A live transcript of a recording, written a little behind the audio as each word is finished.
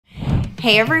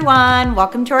Hey everyone,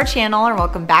 welcome to our channel or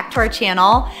welcome back to our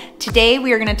channel. Today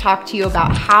we are going to talk to you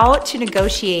about how to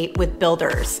negotiate with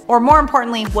builders, or more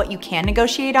importantly, what you can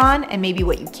negotiate on and maybe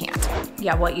what you can't.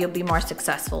 Yeah, what you'll be more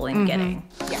successful in getting.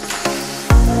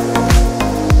 Yeah.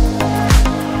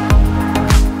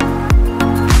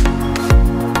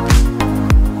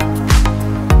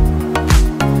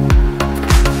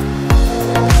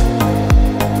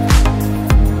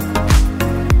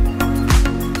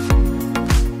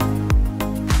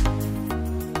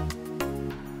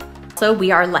 So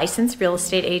we are licensed real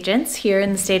estate agents here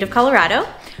in the state of Colorado.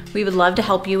 We would love to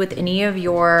help you with any of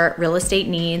your real estate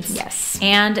needs. Yes.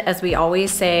 And as we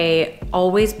always say,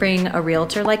 always bring a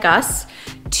realtor like us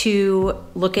to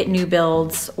look at new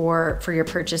builds or for your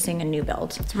purchasing a new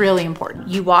build. It's really important.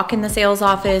 You walk in the sales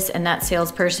office and that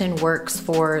salesperson works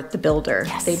for the builder.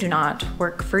 Yes. They do not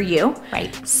work for you.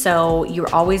 Right. So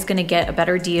you're always gonna get a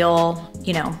better deal,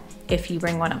 you know, if you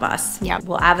bring one of us. Yeah.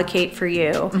 We'll advocate for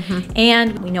you.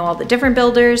 And we know all the different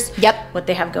builders, Yep. what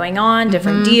they have going on,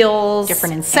 different deals,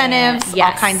 Different incentives, and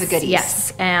all kinds of goodies.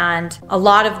 Yes, and a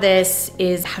lot of this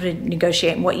is how to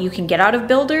negotiate and what you can get out of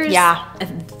builders. Yeah.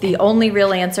 The only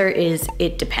real answer is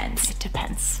it depends. It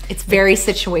depends. It's very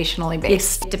situationally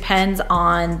based. It depends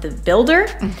on the builder.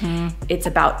 It's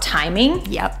about timing.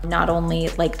 Yep. Not only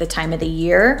like the time of the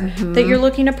year that you're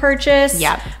looking to purchase,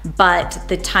 Yep. but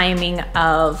the timing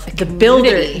of the builder.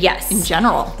 Community Yes. in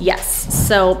general. Yes.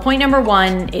 So point number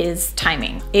one is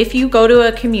timing. If you go to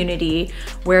a community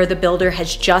where the builder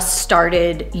has just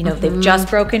started, you know, they've just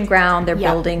broken ground, they're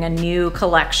Yep. building a new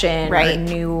collection or Right. a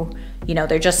new, you know,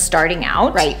 they're just starting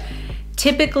out. Right.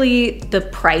 Typically the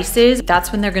prices,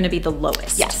 that's when they're gonna be the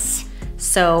lowest. Yes.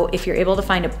 So if you're able to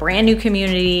find a brand new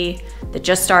community that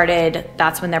just started,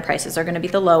 that's when their prices are gonna be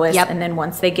the lowest. Yep. And then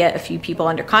once they get a few people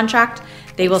under contract,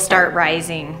 they will start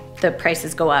rising. The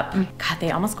prices go up. God,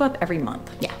 they almost go up every month.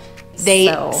 Yeah. They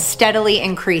So- steadily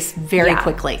increase very Yeah.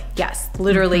 quickly. Yes,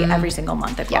 literally every single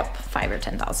month they go Yep. up $5,000 or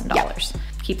 $10,000.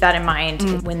 Keep that in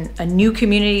mind. When a new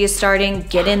community is starting,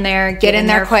 get in there, Get in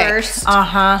there quick. first.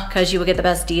 Uh-huh. Because you will get the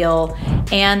best deal.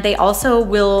 And they also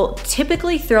will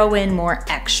typically throw in more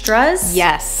extras.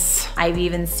 Yes. I've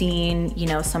even seen, you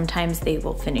know, sometimes they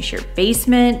will finish your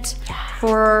basement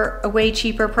for a way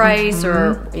cheaper price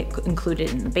or include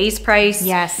it in the base price.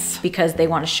 Yes. Because they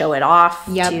want to show it off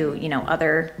Yep. to, you know,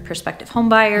 other prospective home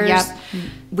buyers. Yep.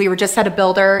 We were just at a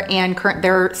builder and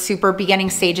they're super beginning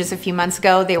stages a few months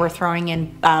ago. They were throwing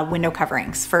in window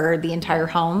coverings for the entire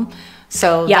home.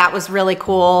 So Yeah. that was really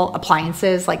cool.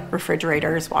 Appliances like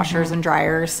refrigerators, washers and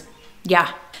dryers. Yeah.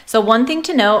 So one thing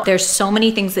to note, there's so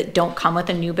many things that don't come with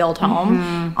a new build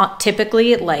home.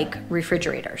 Typically like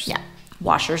refrigerators. Yeah.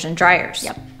 Washers and dryers.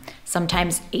 Yep.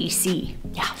 Sometimes AC.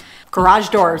 Yeah. Garage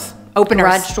doors, openers.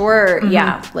 Garage door,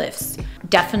 yeah, lifts.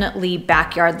 Definitely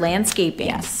backyard landscaping.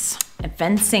 Yes. And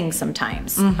fencing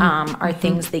sometimes are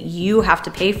things that you have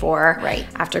to pay for Right.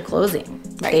 after closing.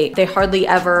 Right. They hardly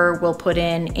ever will put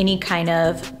in any kind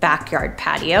of backyard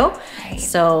patio. Right.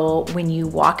 So when you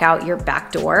walk out your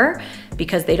back door,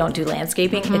 because they don't do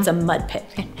landscaping, it's a mud pit.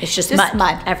 It's just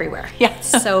mud everywhere. Yeah.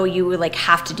 So you would like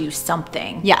have to do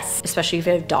something. Yes. Especially if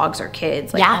you have dogs or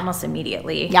kids, like Yeah. almost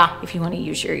immediately. Yeah. If you want to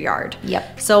use your yard.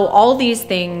 Yep. So all these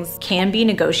things can be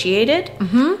negotiated.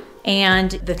 And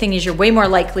the thing is, you're way more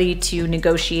likely to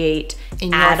negotiate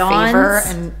In your add-ons favor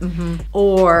and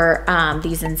or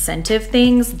these incentive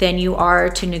things than you are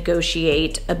to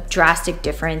negotiate a drastic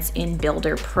difference in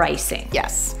builder pricing.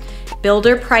 yes.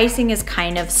 Builder pricing is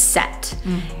kind of set.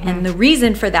 And the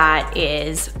reason for that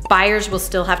is buyers will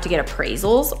still have to get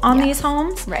appraisals on these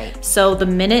homes. Right. So the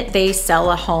minute they sell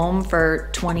a home for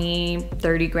 20,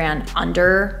 30 grand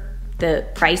under the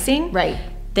pricing, Right.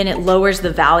 then it lowers the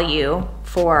value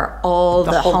for all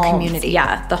the whole homes, community.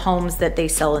 Yeah, the homes that they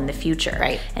sell in the future.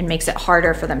 Right. And makes it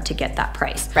harder for them to get that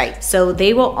price. Right. So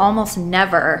they will almost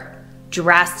never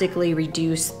drastically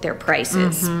reduce their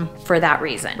prices for that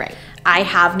reason. Right. I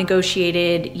have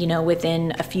negotiated, you know,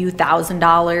 within a few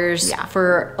 $1,000s Yeah.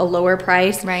 for a lower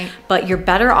price. Right. But you're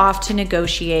better off to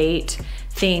negotiate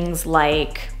things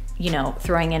like, you know,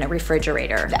 throwing in a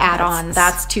refrigerator. The add-ons.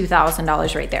 That's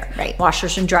 $2,000 right there. Right.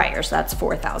 Washers and dryers, that's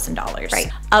 $4,000. Right.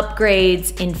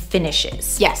 Upgrades in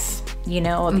finishes. Yes. You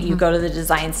know, you go to the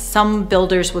design, some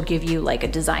builders will give you like a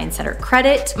design center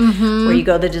credit where you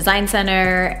go to the design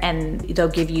center and they'll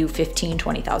give you $15,000,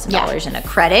 $20,000 in a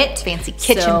credit. Fancy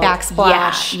kitchen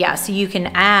backsplash. Yeah, so you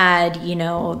can add, you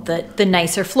know, the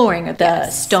nicer flooring or the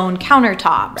stone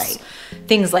countertops. Right.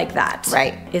 Things like that.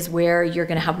 Right. Is where you're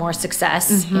going to have more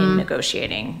success in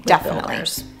negotiating with Definitely.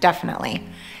 builders. Definitely.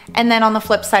 And then on the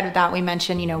flip side of that, we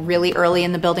mentioned, you know, really early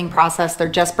in the building process, they're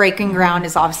just breaking ground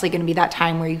is obviously going to be that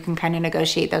time where you can kind of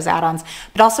negotiate those add-ons.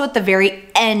 But also at the very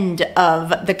end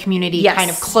of the community, kind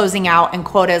of closing out, and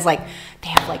quotas, like they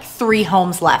have like 3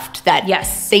 homes left that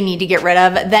they need to get rid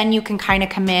of. Then you can kind of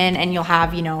come in and you'll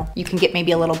have, you know, you can get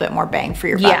maybe a little bit more bang for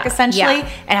your buck essentially,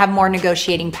 and have more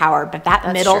negotiating power. But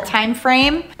that middle time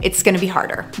frame, it's going to be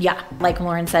harder. Yeah. Like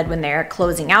Lauren said, when they're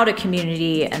closing out a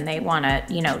community and they want to,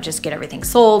 you know, just get everything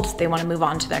sold, they want to move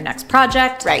on to their next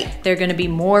project. Right. They're going to be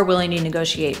more willing to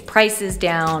negotiate prices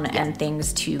down and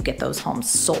things to get those homes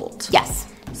sold. Yes.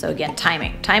 So again,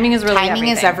 timing. Timing is really everything. Timing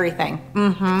is everything.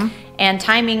 Mm-hmm. And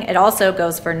timing, it also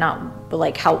goes for not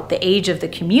like how the age of the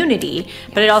community,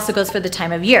 but it also goes for the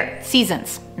time of year.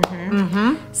 Seasons. Mm-hmm.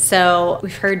 Mm-hmm. So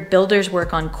we've heard builders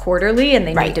work on quarterly, and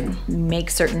they need to make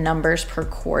certain numbers per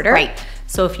quarter. Right.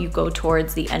 So if you go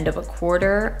towards the end of a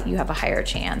quarter, you have a higher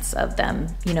chance of them,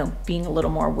 you know, being a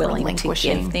little more willing to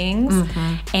give things.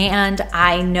 Mm-hmm. And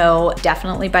I know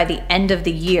definitely by the end of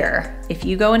the year, if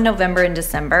you go in November and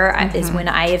December is when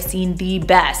I have seen the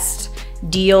best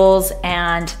deals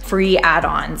and free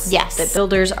add-ons. Yes. That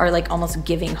builders are like almost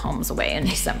giving homes away in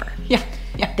December. Yeah.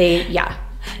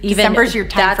 Even December's your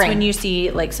time that's frame. when you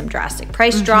see like some drastic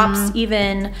price drops,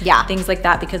 even things like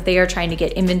that, because they are trying to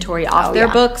get inventory off their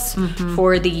books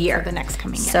for the year, for the next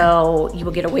coming year. So you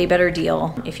will get a way better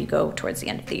deal if you go towards the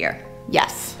end of the year.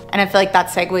 Yes. And I feel like that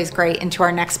segues great into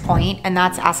our next point, and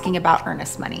that's asking about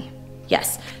earnest money.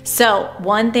 Yes. So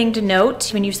one thing to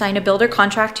note, when you sign a builder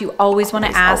contract, you always want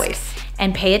to ask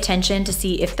and pay attention to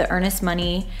see if the earnest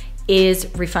money is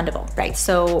refundable. Right.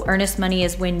 So earnest money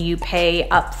is when you pay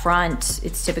up front.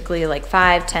 It's typically like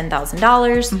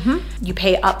 $5,000-$10,000. You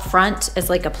pay up front as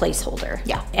like a placeholder.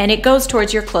 Yeah. And it goes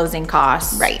towards your closing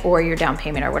costs, right, or your down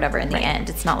payment or whatever in the end.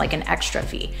 It's not like an extra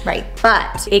fee. Right.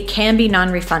 But it can be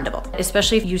non-refundable,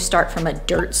 especially if you start from a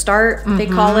dirt start, they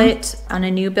call it, on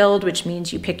a new build, which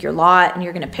means you pick your lot and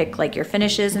you're going to pick like your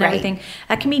finishes and everything.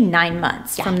 That can be 9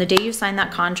 months from the day you sign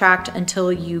that contract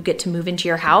until you get to move into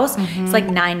your house. It's like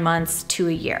 9 months to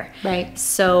a year. Right.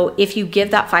 So if you give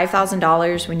that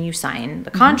 $5,000 when you sign the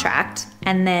contract,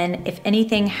 and then if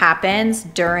anything happens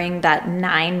during that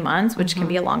 9 months, which can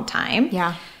be a long time,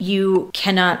 you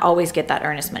cannot always get that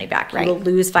earnest money back. You will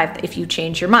lose if you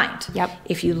change your mind.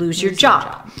 If you lose your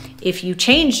job. If you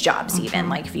change jobs even,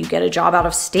 like if you get a job out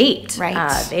of state,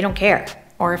 they don't care.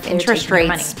 Or if interest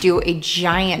rates do a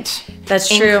giant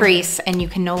increase and you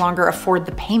can no longer afford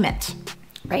the payment.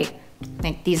 Right.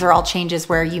 Like these are all changes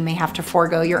where you may have to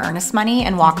forego your earnest money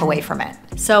and walk away from it.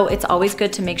 So it's always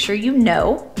good to make sure you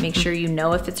know if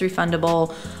it's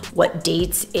refundable, what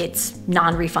dates it's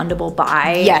non-refundable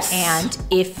by, and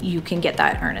if you can get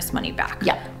that earnest money back.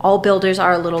 All builders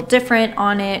are a little different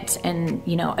on it, and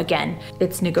you know, again,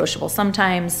 it's negotiable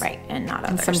sometimes, and not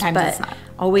others. And sometimes it's not.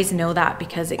 Always know that,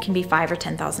 because it can be $5,000 or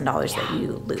 $10,000 that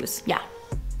you lose.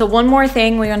 So one more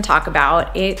thing we're going to talk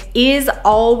about, it is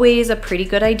always a pretty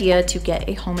good idea to get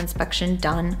a home inspection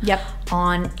done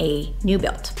on a new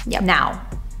build. Now,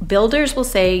 builders will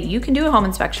say you can do a home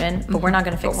inspection, but we're not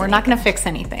going to fix not going to fix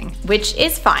anything. Which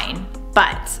is fine,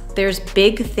 but there's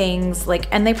big things like,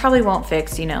 and they probably won't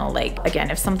fix, you know, like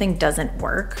again, if something doesn't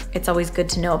work, it's always good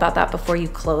to know about that before you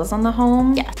close on the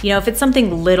home. You know, if it's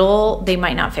something little, they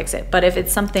might not fix it. But if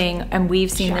it's something, and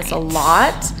we've seen this a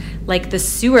lot, like the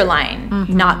sewer line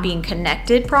not being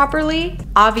connected properly,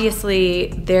 obviously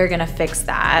they're gonna fix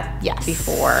that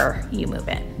before you move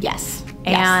in.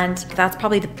 And that's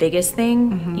probably the biggest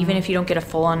thing. Even if you don't get a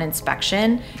full-on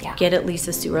inspection, get at least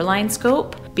a sewer line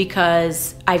scope,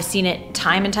 because I've seen it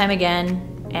time and time again,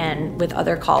 and with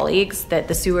other colleagues, that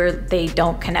the sewer, they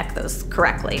don't connect those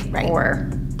correctly, or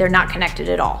they're not connected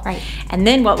at all. And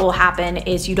then what will happen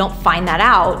is you don't find that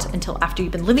out until after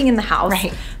you've been living in the house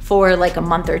for like a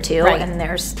month or two, and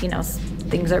there's, you know,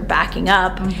 things are backing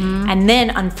up. And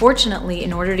then unfortunately,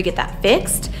 in order to get that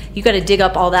fixed, you got to dig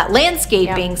up all that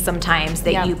landscaping sometimes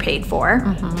that you paid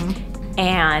for.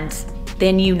 And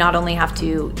then you not only have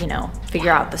to, you know, figure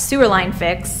out the sewer line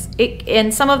fix,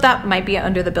 and some of that might be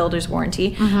under the builder's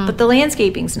warranty, but the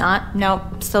landscaping's not.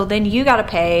 Nope. So then you got to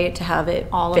pay to have it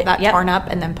all of that torn up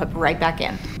and then put right back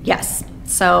in.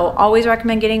 So always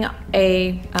recommend getting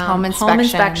a home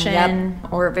inspection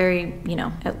or very, you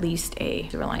know, at least a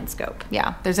sewer line scope.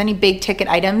 If there's any big ticket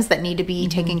items that need to be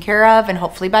taken care of, and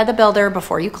hopefully by the builder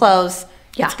before you close,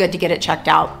 it's good to get it checked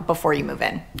out before you move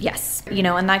in. Yes. You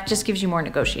know, and that just gives you more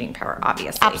negotiating power,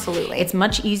 obviously. Absolutely. It's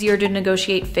much easier to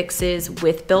negotiate fixes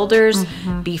with builders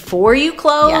before you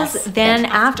close than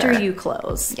after you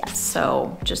close. Yes.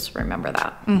 So just remember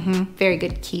that. Very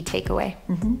good key takeaway.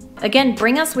 Again,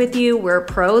 bring us with you. We're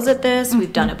pros at this.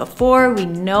 We've done it before. We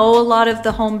know a lot of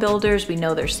the home builders. We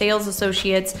know their sales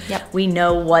associates. We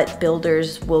know what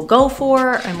builders will go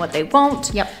for and what they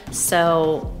won't.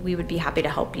 So we would be happy to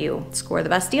help you score the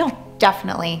best deal.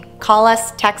 Definitely. Call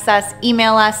us, text us,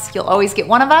 email us. You'll always get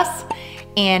one of us.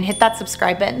 And hit that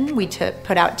subscribe button. We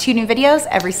put out 2 new videos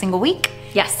every single week.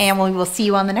 Yes. And we will see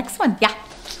you on the next one. Yeah.